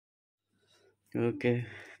Oke,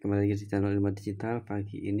 kembali lagi di channel Ilmu Digital.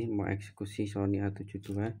 Pagi ini mau eksekusi Sony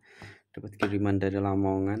A7ii, dapat kiriman dari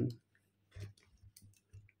Lamongan.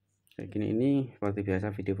 Kayak gini, ini seperti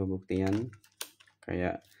biasa video pembuktian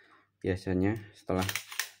kayak biasanya. Setelah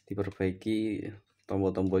diperbaiki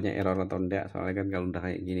tombol-tombolnya error atau enggak, soalnya kan kalau udah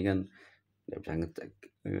kayak gini kan nggak bisa ngecek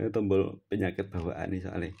tombol penyakit bawaan nih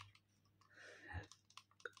soalnya.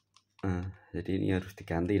 Jadi ini harus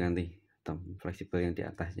diganti nanti fleksibel yang di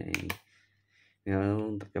atasnya ini. Ya,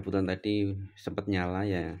 kebetulan tadi sempat nyala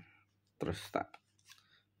ya, terus tak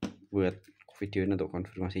buat video ini untuk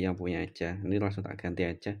konfirmasi yang punya aja. Ini langsung tak ganti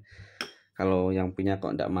aja. Kalau yang punya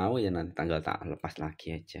kok enggak mau ya nanti tanggal tak lepas lagi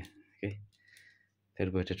aja. Oke,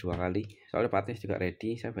 daripada 2 kali. Soalnya partnya juga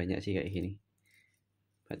ready. Saya banyak sih kayak gini,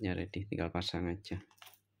 partnya ready, tinggal pasang aja.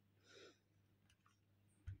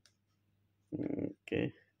 Oke,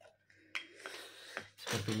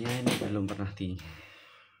 sepertinya ini belum pernah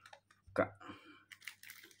dibuka.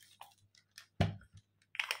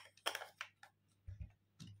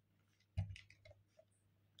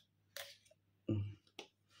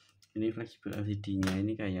 Ini fleksibel LCD-nya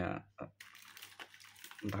ini kayak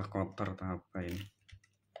entah kotor atau apa ini.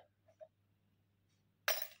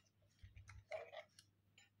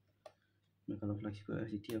 Nah, kalau fleksibel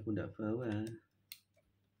LCD aku enggak bawa.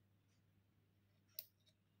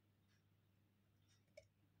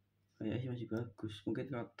 Kayaknya masih bagus, mungkin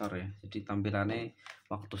kotor ya. Jadi tampilannya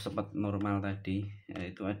waktu sempat normal tadi ya,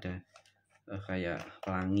 itu ada kayak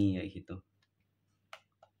pelangi kayak gitu.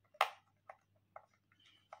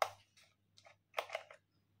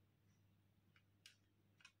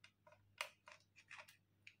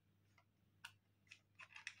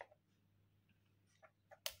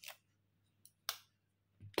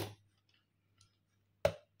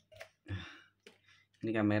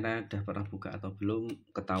 Ini kamera udah pernah buka atau belum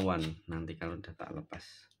ketahuan nanti kalau udah tak lepas.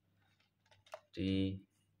 Jadi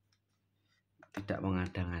tidak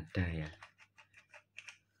mengada-ngada ya.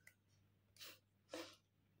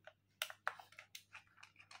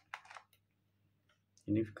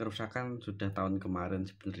 Ini kerusakan sudah tahun kemarin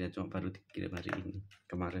sebenarnya, cuma baru dikirim hari ini.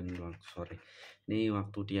 Kemarin waktu sore. Ini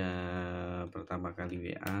waktu dia pertama kali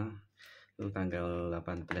WA itu tanggal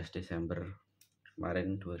 18 Desember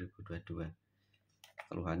kemarin 2022.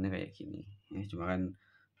 Keluhannya kayak gini ya, cuma kan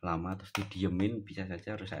lama terus didiemin, bisa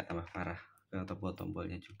saja harus saya tambah parah ke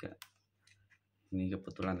tombol-tombolnya juga. Ini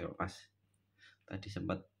kebetulan kalau pas tadi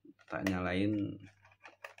sempat tak nyalain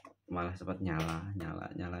malah sempat nyala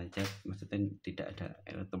aja, maksudnya tidak ada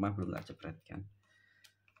teman belum tak jepretkan.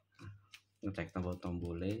 Ngecek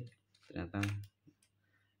tombol-tombolnya ternyata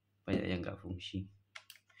banyak yang nggak fungsi.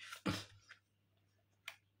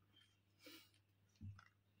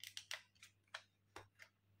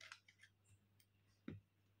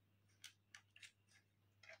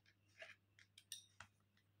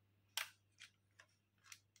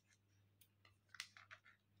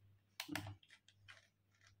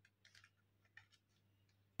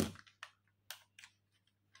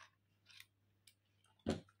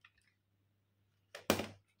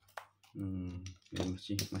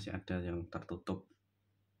 Ini masih ada yang tertutup.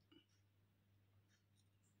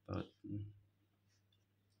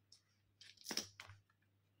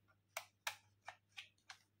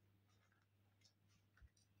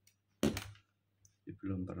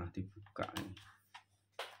 Belum pernah dibuka ini.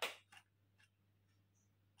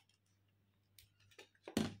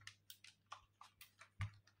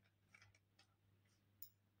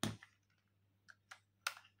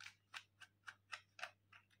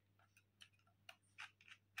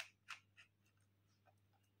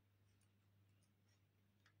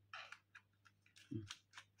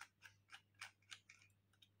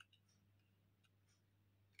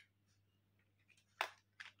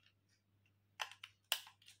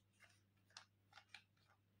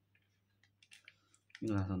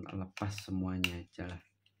 Ini langsung lepas semuanya aja lah.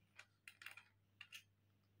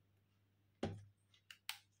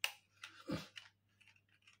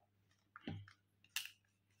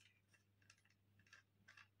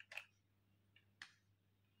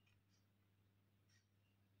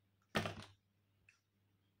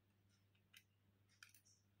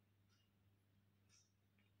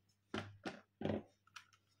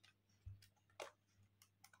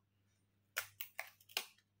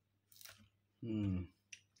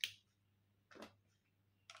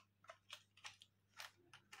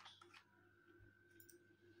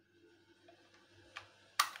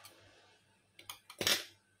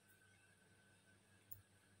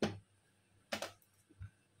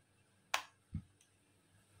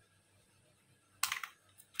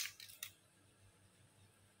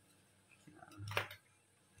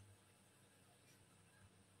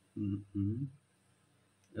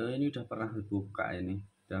 Oh, ini udah pernah dibuka, ini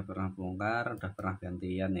udah pernah bongkar, udah pernah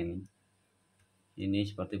gantian. Ini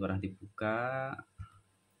seperti pernah dibuka.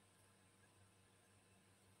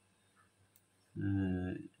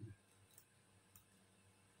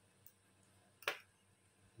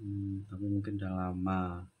 Tapi mungkin udah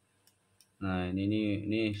lama. Nah, ini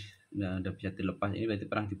udah bisa dilepas. Ini berarti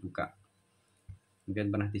pernah dibuka,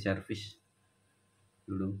 mungkin pernah diservis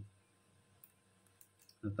dulu,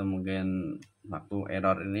 atau mungkin waktu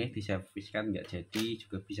error ini diservis kan nggak jadi,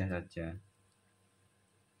 juga bisa saja.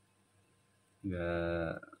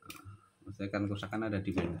 Nggak, maksudnya kan kerusakan ada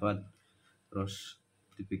di mainboard, terus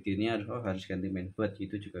dibikinnya harus ganti mainboard,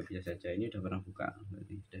 itu juga bisa saja. Ini udah pernah buka,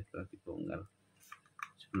 berarti udah pernah dibongkar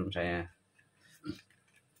sebelum saya.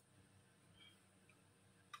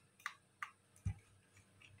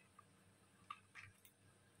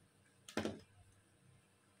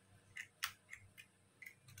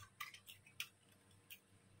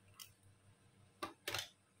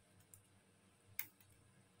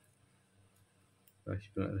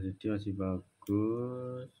 Jadi masih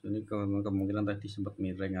bagus. Ini kemungkinan tadi sempat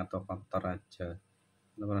miring atau kotor aja,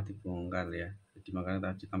 itu pernah dibongkar ya, jadi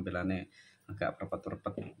makanya tadi tampilannya agak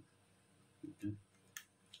repet-repet gitu.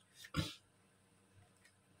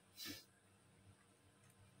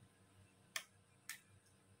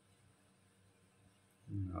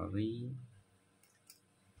 Ori.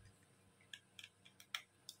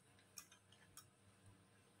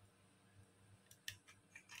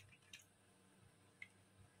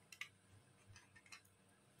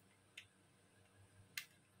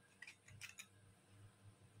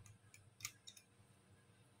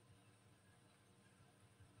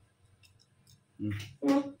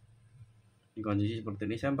 Ini kondisi seperti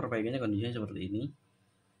ini, saya perbaikannya kondisinya seperti ini,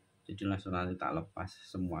 jadi langsung nanti tak lepas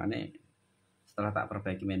semuanya. Setelah tak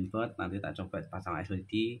perbaiki mainboard, nanti tak coba pasang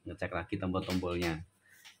A7ii, ngecek lagi tombol-tombolnya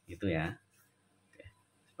gitu ya. Oke,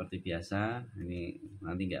 seperti biasa, ini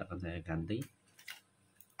nanti nggak akan saya ganti.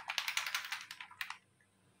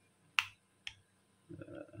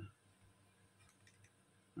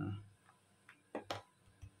 Nah,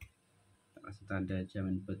 kasih tanda aja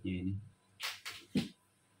mainboardnya ini.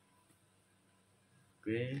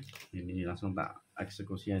 Oke, ini langsung tak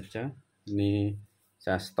eksekusi aja. Ini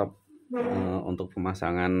saya stop untuk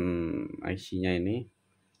pemasangan IC-nya ini,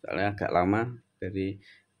 soalnya agak lama, jadi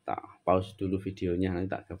tak pause dulu videonya, nanti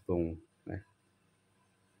tak gabung.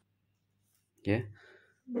 Oke,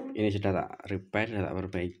 ini sudah tak repair, sudah tak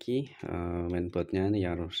perbaiki. Mainboardnya ini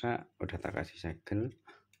yang rusak, udah tak kasih segel.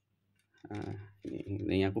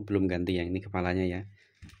 Ini aku belum ganti yang ini kepalanya ya.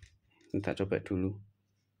 Ini tak coba dulu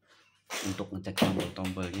untuk ngecek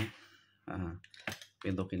tombol-tombolnya.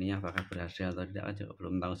 Untuk ininya apakah berhasil atau tidak aja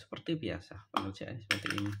belum tahu. Seperti biasa pengerjaan seperti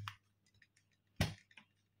ini.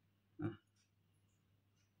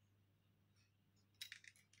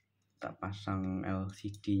 Tak pasang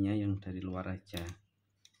LCD-nya yang dari luar aja.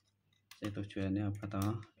 Saya tujuannya apa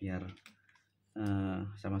toh, biar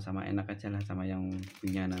sama-sama enak aja lah sama yang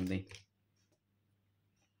punya nanti.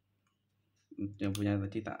 Yang punya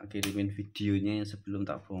tadi tak kirimin videonya yang sebelum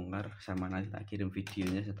tak bongkar, sama nanti tak kirim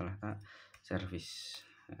videonya setelah tak servis.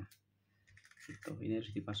 Nah, itu ini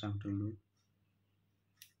harus dipasang dulu.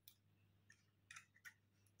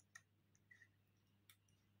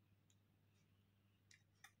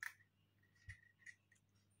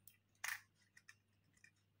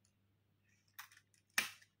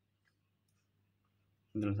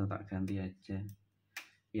 Terus tak ganti aja,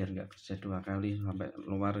 biar nggak kerja dua kali, sampai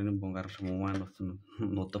luar ini bongkar semua,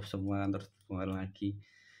 nutup semua terus bongkar lagi,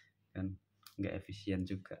 kan nggak efisien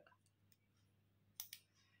juga.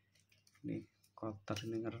 Ini kotor,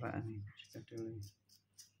 ini ngerak nih, dulu.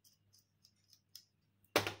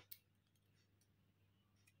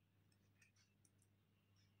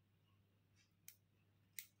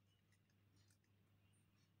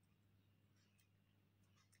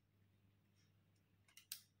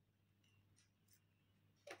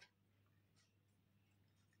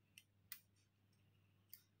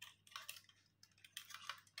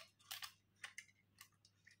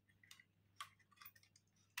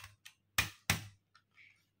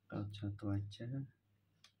 Kalau jatuh aja.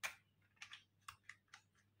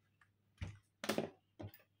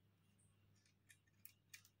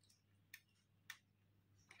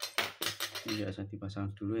 Ini nggak usah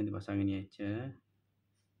dipasang dulu, yang dipasang ini aja.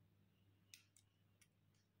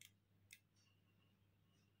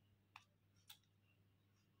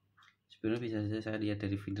 Sebenarnya bisa saja saya lihat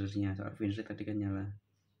dari fingernya, soal finger tadi kan nyala.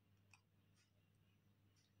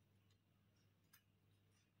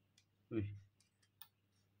 Wih.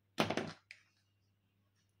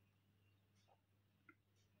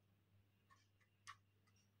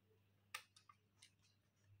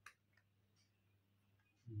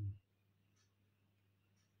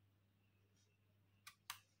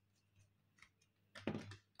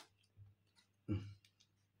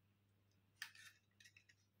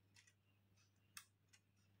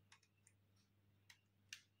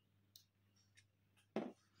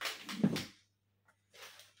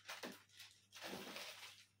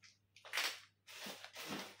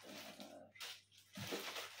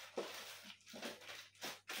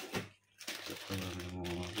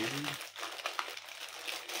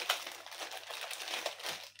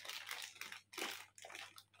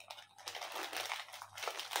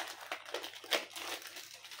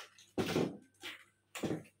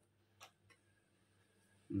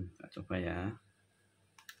 coba ya.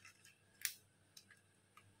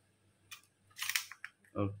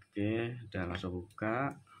 Oke, udah langsung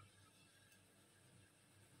buka.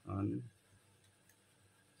 On.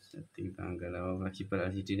 Setting tanggal lagi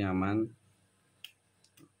LCD ini aman.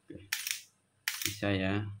 Oke. Bisa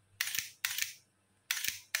ya.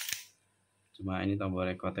 Cuma ini tombol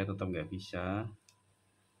recordnya tetap nggak bisa.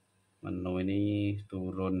 Menu ini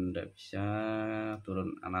turun nggak bisa,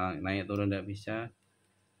 turun naik turun nggak bisa,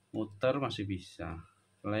 muter masih bisa,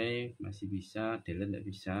 play masih bisa, delete nggak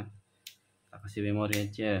bisa. Tak kasih memori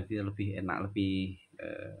aja biar lebih enak, lebih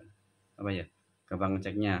apa ya, gampang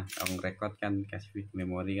ngeceknya. Kalau record kan kasih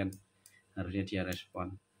memori kan harusnya dia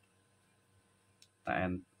respon. Tak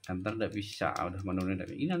enter nggak bisa, udah menunya nggak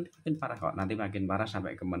bisa. Ini nanti makin parah kok, nanti makin parah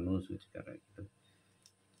sampai ke menu sudah gitu.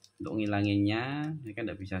 Untuk ngilanginnya ini kan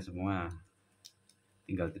nggak bisa semua,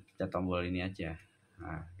 tinggal pencet tombol ini aja.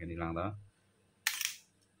 Nah, kan hilang toh.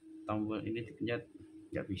 Tombol ini dipencet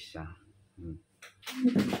nggak bisa.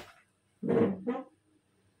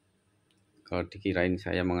 Kalau dikirain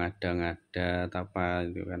saya mengada-ngada apa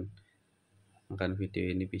itu kan, maka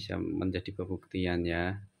video ini bisa menjadi pembuktian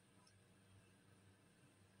ya.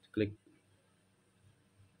 Klik,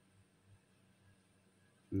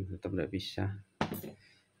 tetap nggak bisa,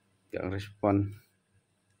 nggak respon.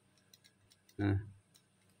 Nah,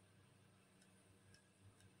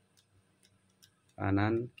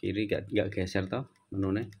 kanan kiri nggak geser toh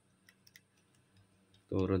menunya.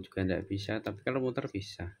 Turun juga nggak bisa, tapi kalau muter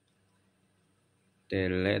bisa.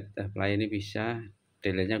 Delete play ini bisa,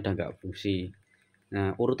 delete nya udah nggak fungsi.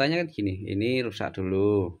 Nah, urutannya kan gini, ini rusak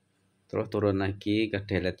dulu, terus turun lagi ke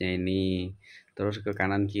delete nya ini, terus ke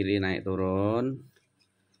kanan kiri naik turun,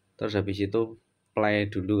 terus habis itu play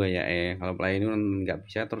dulu kayak kalau play ini nggak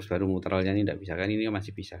bisa, terus baru muteralnya ini nggak bisa kan, ini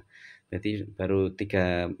masih bisa. Berarti baru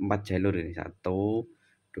 3-4 jalur ini, 1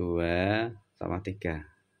 2 sama 3.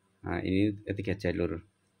 Nah, ini 3 jalur,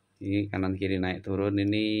 ini kanan kiri naik turun,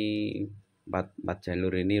 ini 4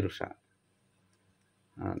 jalur ini rusak.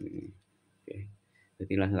 Nah, ini. Oke,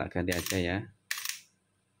 jadi langsung tak ganti aja ya.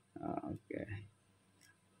 Oke,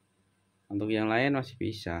 untuk yang lain masih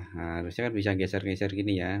bisa. Nah, harusnya kan bisa geser-geser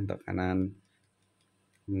gini ya, untuk kanan.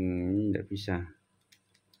 Nggak bisa.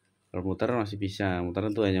 Kalau muter masih bisa,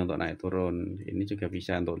 muter itu hanya untuk naik turun, ini juga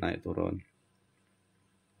bisa untuk naik turun.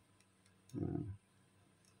 Nah,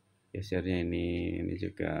 gesernya ini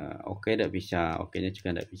juga oke, tidak bisa, oke nya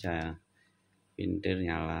juga tidak bisa ya. Pintir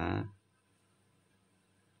nyala.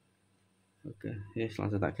 Oke,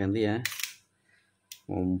 langsung tak ganti ya.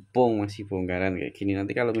 Mumpung masih bongkaran kayak gini,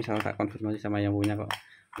 nanti kalau misalnya tak konfirmasi sama yang punya kok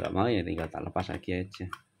nggak mau ya, tinggal tak lepas lagi aja,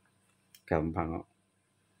 gampang kok.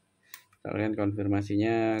 Kalian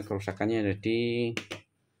konfirmasinya kerusakannya ada di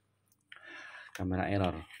kamera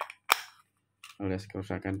error alias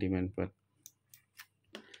kerusakan di mainboard.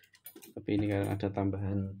 Tapi ini kalau ada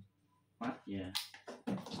tambahan part ya,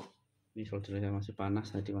 ini soldernya masih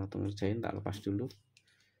panas tadi waktu ngerjain, tak lepas dulu,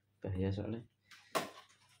 bahaya soalnya.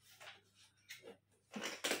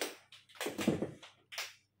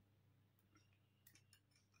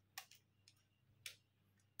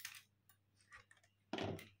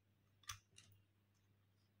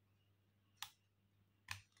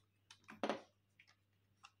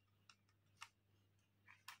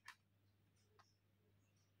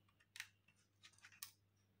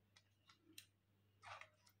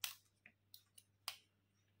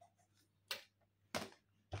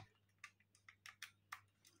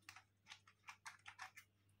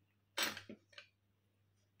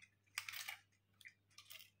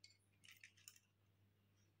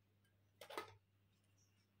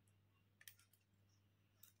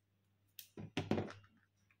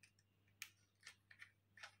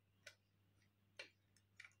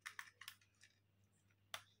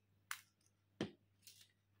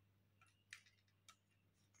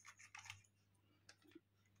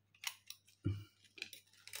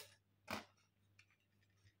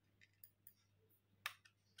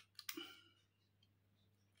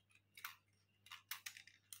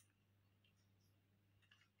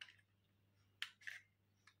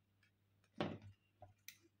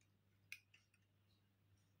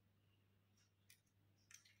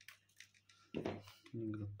 Ini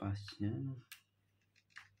lepasnya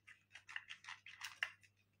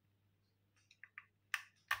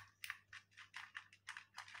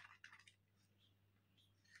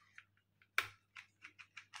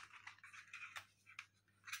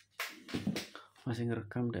masih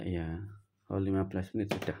ngerekam enggak ya? Oh, 15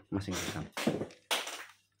 menit sudah masih ngerekam.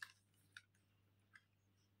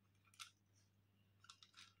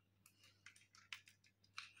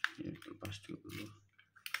 Ini lepas dulu.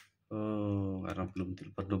 Oh, karena belum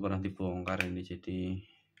pernah dibongkar ini, jadi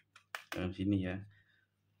dalam sini ya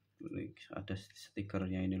ada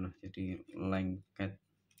stikernya ini loh, jadi lengket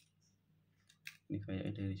ini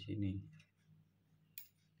kayak dari sini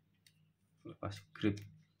lepas grip.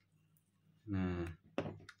 Nah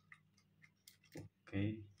oke.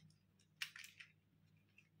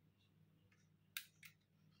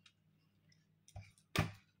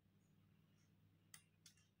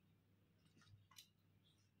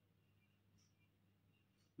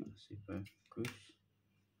 Masih bagus.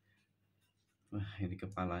 Wah, ini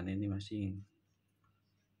kepalanya ini masih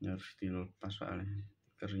harus dilepas soalnya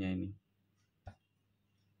stikernya ini.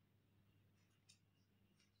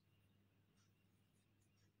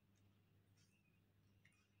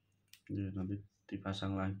 Ya, nanti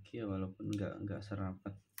dipasang lagi ya, walaupun nggak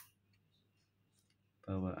serapat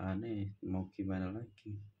bawaannya, mau gimana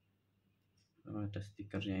lagi. Oh, ada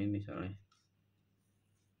stikernya ini soalnya.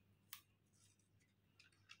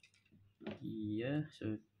 Iya,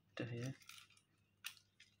 sudah ya.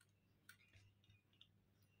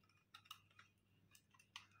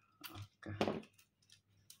 Oke.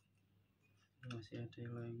 Masih ada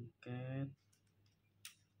yang lengket.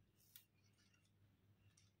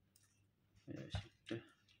 Ya sudah.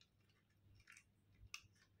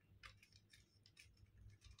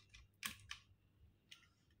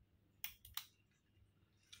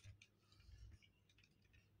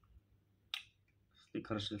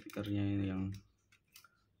 Stikernya ini yang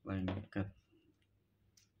lengket.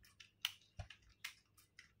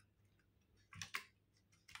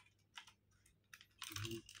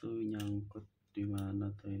 Itu nyangkut di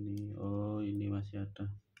mana tuh ini? Oh, ini masih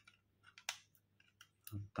ada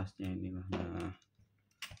atasnya inilah. Nah,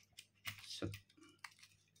 set.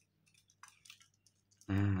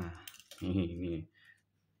 Nah, ini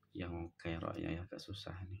yang keroknya ya agak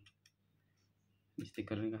susah nih. Ini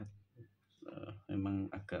stikernya kan memang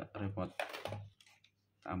agak repot.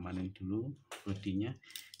 Amanin dulu bodinya.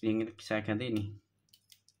 Ini saya ganti ini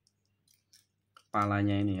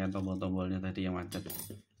kepalanya ini ya, tombol-tombolnya tadi yang macet.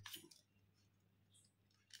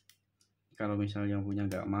 Kalau misalnya yang punya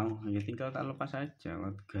nggak mau, ya tinggal tak lepas aja,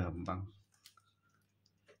 gampang.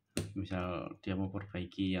 Misal dia mau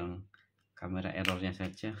perbaiki yang kamera errornya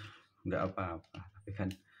saja, nggak apa-apa, tapi kan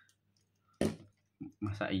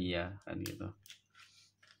masa iya kan gitu.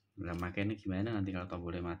 Nah, makanya gimana nanti kalau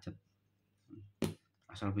tombolnya macet?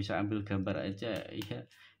 Asal bisa ambil gambar aja, iya.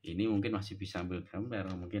 Ini mungkin masih bisa ambil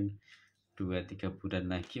gambar, mungkin 2-3 bulan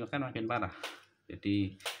lagi kan makin parah.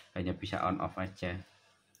 Jadi hanya bisa on off aja.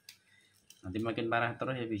 Nanti makin parah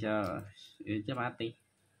terus ya bisa aja mati.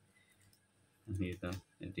 Gitu.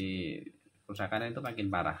 Jadi kerusakannya itu makin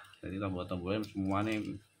parah. Jadi tombol-tombolnya semuanya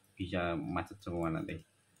bisa macet semua nanti.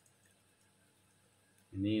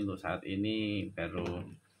 Ini untuk saat ini baru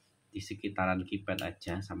di sekitaran keypad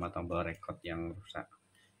aja sama tombol record yang rusak.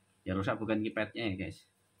 Ya rusak bukan keypadnya ya guys.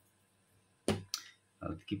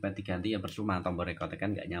 Kalau keypad diganti ya percuma, tombol recordnya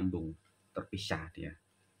kan nggak nyambung, terpisah dia.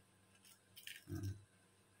 Nah.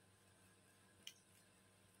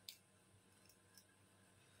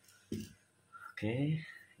 Oke,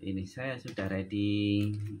 ini saya sudah ready.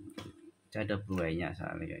 Saya ada buahnya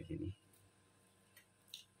soalnya kayak gini.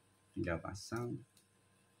 Tinggal pasang.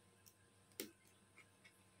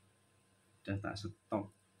 Udah tak stok.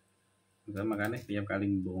 Makanya setiap kali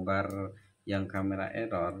bongkar yang kamera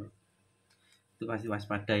error itu pasti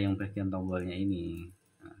waspada yang bagian tombolnya ini.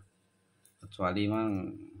 Nah, kecuali memang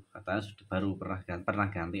katanya sudah baru pernah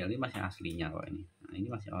ganti, ini masih aslinya kok ini. Nah, ini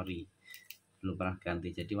masih ori, belum pernah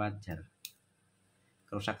ganti, jadi wajar.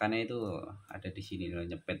 Kerusakannya itu ada di sini loh,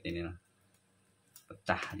 nyepet ini loh,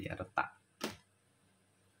 pecah dia, retak.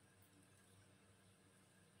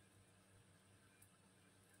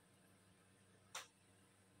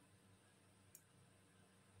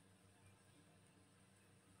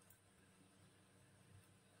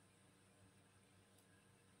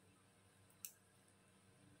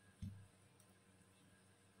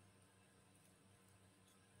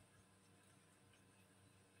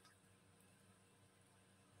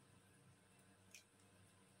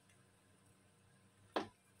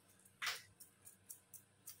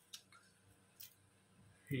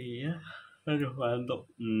 Iya, aduh ngantuk.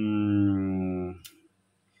 Ini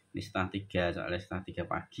setengah 3, soalnya setengah 3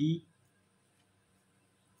 pagi.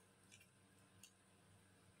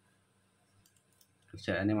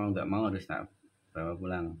 Kerjaannya mau nggak mau harus tak bawa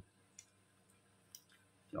pulang.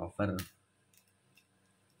 Di over.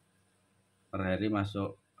 Per hari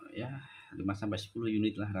masuk ya 5-10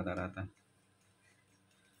 unit lah rata-rata.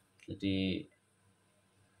 Jadi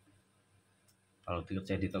kalau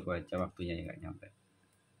kerja di toko aja waktunya nggak nyampe.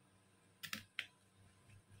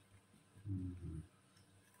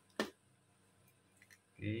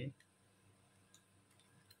 Oke,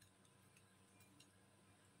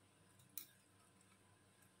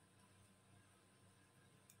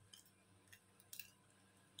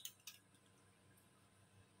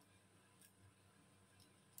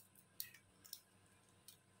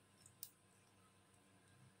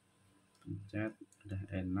 pencet, udah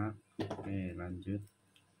enak. Oke, lanjut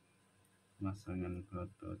pemasangan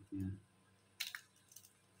baut-bautnya.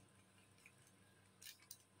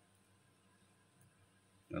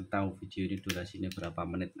 Nggak tahu video ini durasinya berapa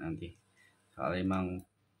menit nanti, soalnya emang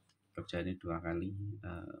kerja ini 2 kali,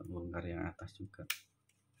 bongkar yang atas juga.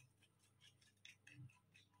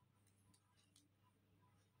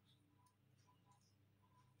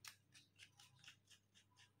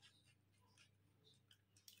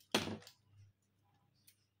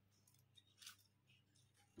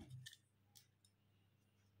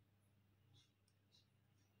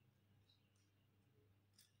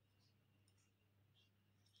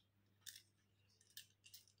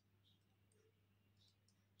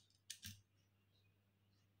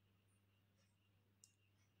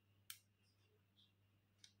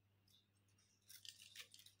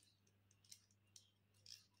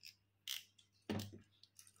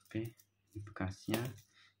 Oke, ini bekasnya,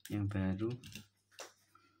 yang baru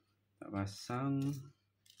tak pasang.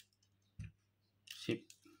 Sip,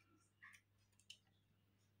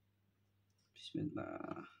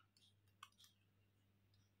 bismillah.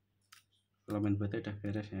 Kalau mainboardnya udah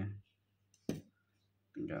beres ya,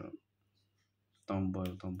 tinggal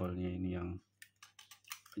tombol-tombolnya ini yang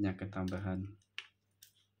penyakit tambahan.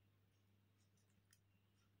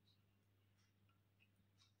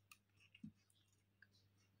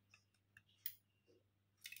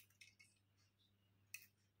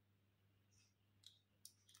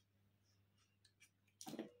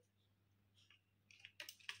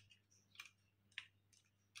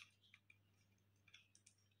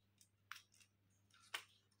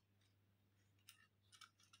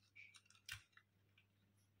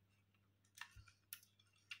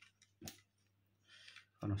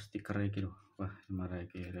 Kalau stikernya gitu, wah marah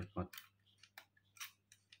kayak repot.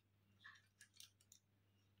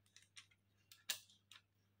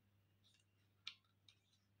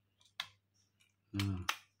 Nah,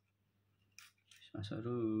 masuk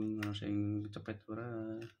dulu, harus yang cepet ora.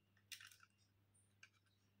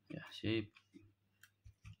 Ya sip.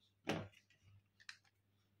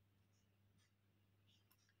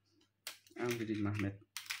 Ambilin magnet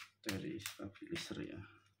dari stabilizer ya.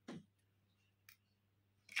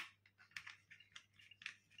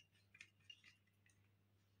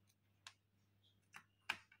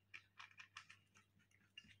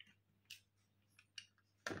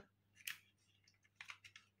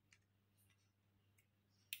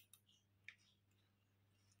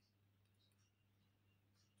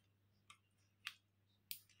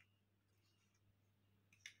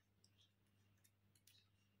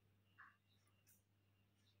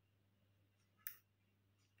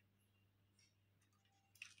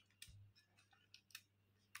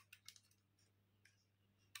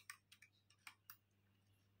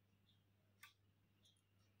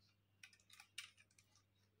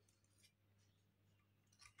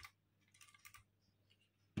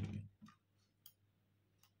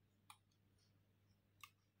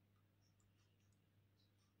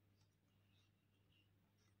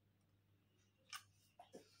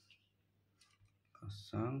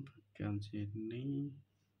 Pasang bagian sini.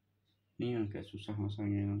 Ini agak susah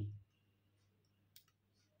masangnya.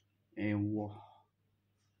 Wah,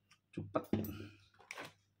 cepet.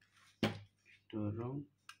 Dorong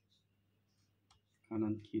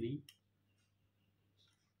kanan kiri.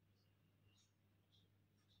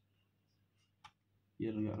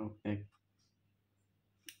 Biar nggak robek.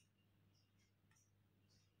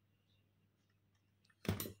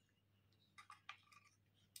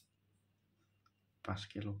 Pas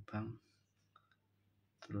ke lubang,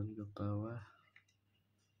 turun ke bawah.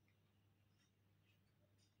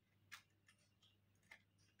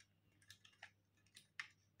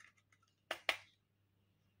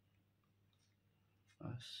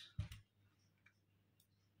 Pas.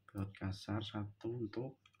 Baut kasar satu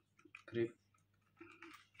untuk grip.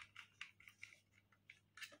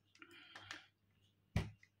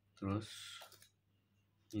 Terus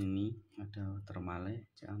ini ada termale,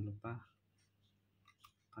 jangan lupa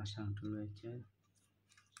pasang dulu aja.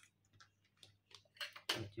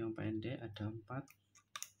 Baut yang pendek ada 4.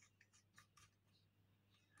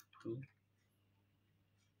 Tuh.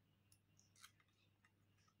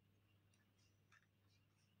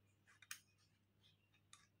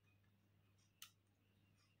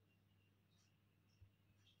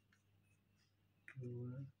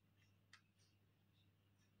 Dua.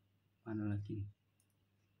 mana lagi?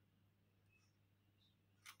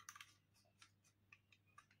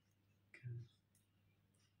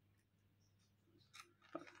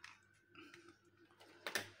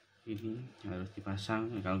 Ini harus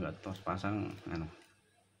dipasang, kalau nggak tos pasang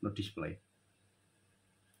no display.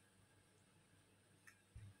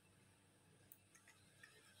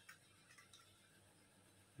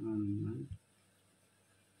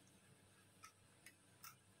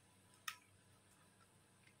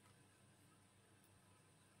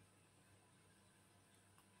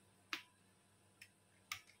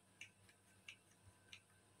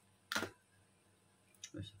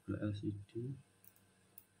 Sebelah LCD.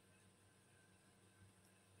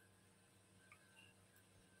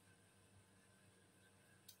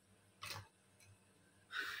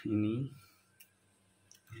 Ini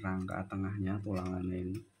rangka tengahnya, tulangannya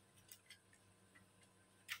ini.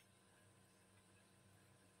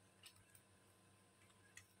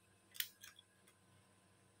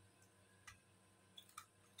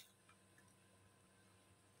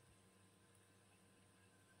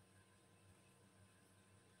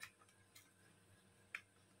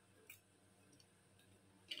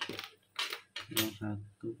 Yang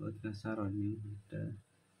satu buat dasar ini ada.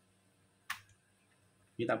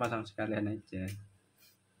 Kita pasang sekalian aja.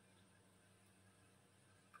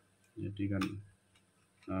 Jadi kan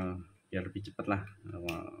biar lebih cepat lah.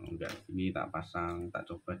 Enggak ini tak pasang, tak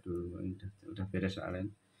coba dulu. Ini udah beres soalnya.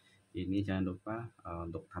 Ini jangan lupa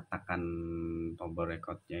untuk tatakan tombol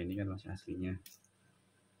recordnya ini kan masih aslinya,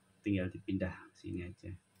 tinggal dipindah sini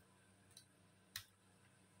aja.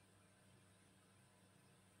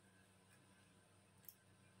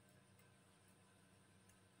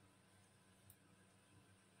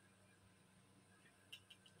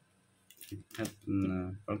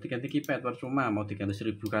 Nah, kalau diganti keypad percuma, mau diganti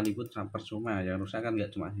 1000 kali pun percuma. Yang rusak kan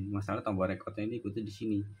nggak cuma masalah tombol recordnya ini ikutnya di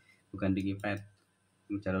sini, bukan di keypad.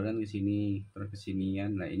 Jalurkan ke sini, terus ke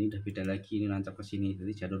sinian. Nah ini udah beda lagi, ini nancap ke sini.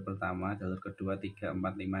 Jadi jalur pertama, jalur kedua, 3, 4,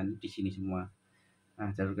 5 di sini semua.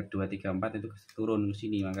 Nah jalur kedua, 3, 4 itu turun ke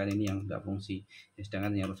sini, makanya ini yang nggak fungsi. Ya,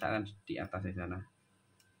 sedangkan yang rusak kan di atas di sana.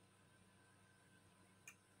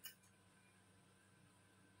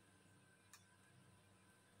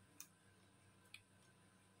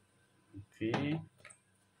 Oke,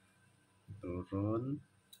 turun,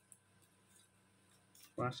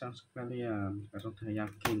 pasang sekalian karena udah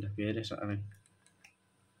yakin udah beres soalnya.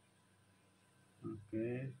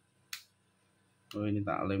 Oke, oh ini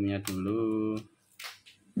tak lemnya dulu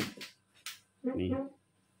nih.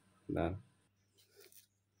 Bentar,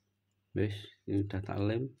 wes ini udah tak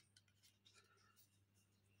lem,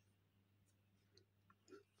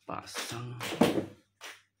 pasang.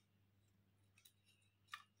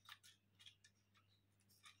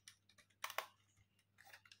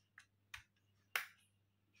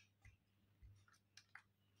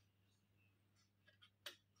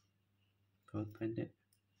 Baut pendek.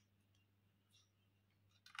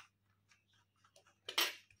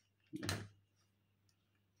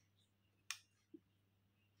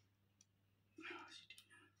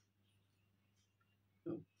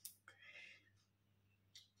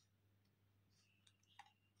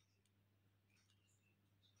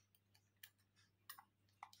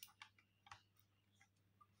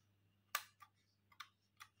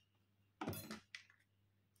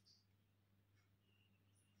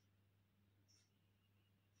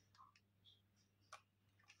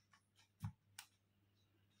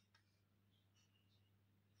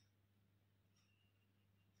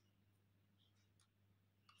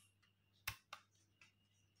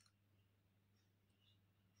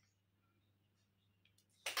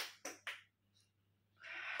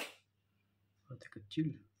 Baut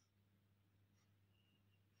kecil.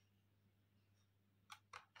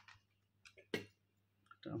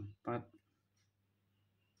 Ada 4.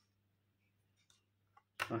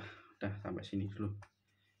 Wah, udah sampai sini dulu.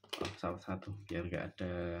 Salah satu biar nggak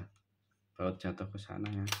ada baut jatuh ke sana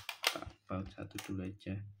ya. Baut satu dulu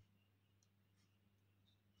aja.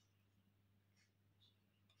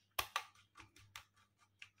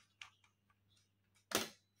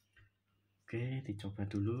 Oke, dicoba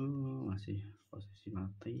dulu, masih posisi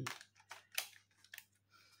mati.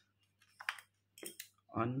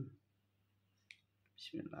 On.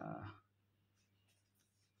 Bismillah.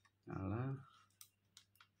 Nyala.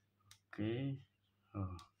 Oke.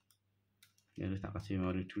 Oh. Ini harus tak kasih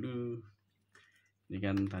memori dulu. Ini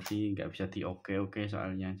kan tadi nggak bisa di oke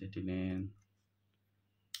soalnya, jadi nen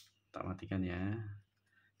tak matikan ya.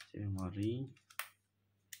 Kasih memori.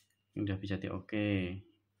 Ini udah bisa di oke.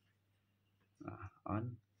 Nah, on.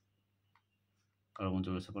 Kalau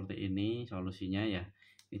muncul seperti ini, solusinya ya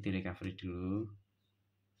ini di recovery dulu.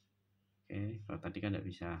 Oke, kalau tadi kan tidak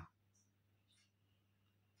bisa.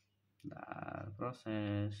 Nah,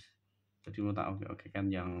 proses. Jadi mau tak oke kan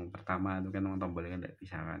yang pertama itu kan tombolnya kan tidak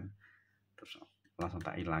bisa kan. Terus langsung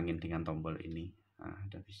tak hilangin dengan tombol ini. Nah,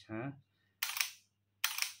 udah bisa.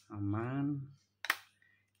 Aman.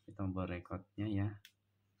 Ini tombol recordnya ya.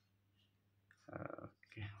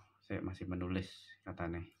 Oke, saya masih menulis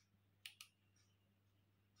katanya.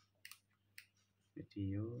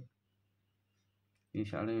 Video. Ini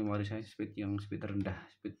soalnya memori saya speed rendah,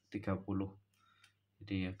 speed 30.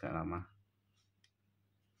 Jadi agak lama.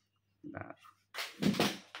 Nah,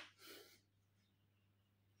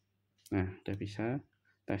 udah bisa.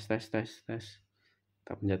 Tes.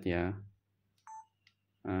 Tak pencet ya.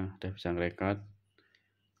 Nah, udah bisa ngerekod.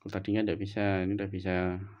 Kalau tadinya udah bisa, ini udah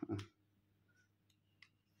bisa.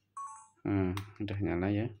 Udah nyala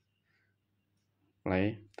ya.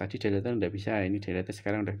 Play. Tadi delete udah bisa, ini delete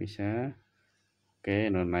sekarang udah bisa.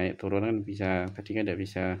 Oke, naik turun kan bisa. Tadi kan udah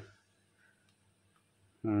bisa.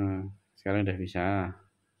 Sekarang udah bisa.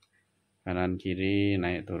 Kanan kiri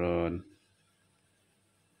naik turun.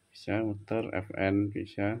 Bisa muter FN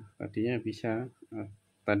bisa. Tadinya bisa.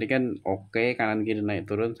 Tadi kan oke, kanan kiri naik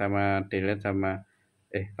turun sama delete sama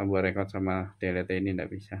tombol record sama delete ini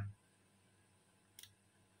enggak bisa.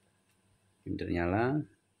 Pinter nyala.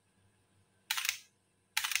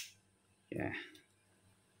 Ya.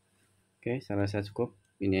 Oke, saya rasa cukup.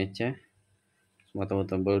 Ini aja. Semua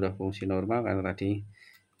tombol udah fungsi normal karena tadi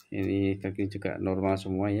ini juga normal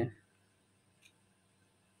semua ya.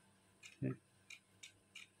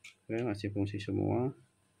 Oke, masih fungsi semua.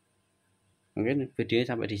 Mungkin videonya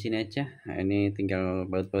sampai di sini aja. Nah, ini tinggal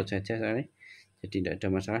baut-baut saja soalnya. Jadi tidak ada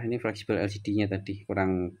masalah. Ini fleksibel LCD-nya tadi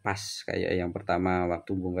kurang pas kayak yang pertama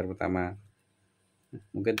waktu bongkar pertama.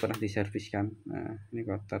 Mungkin pernah diservis kan. Nah, ini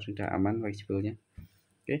kotor sudah aman fleksibelnya.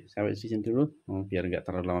 Oke, sampai di sini dulu. Biar nggak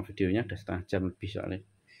terlalu lama videonya, udah setengah jam lebih soalnya.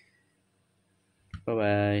 Bye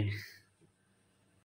bye.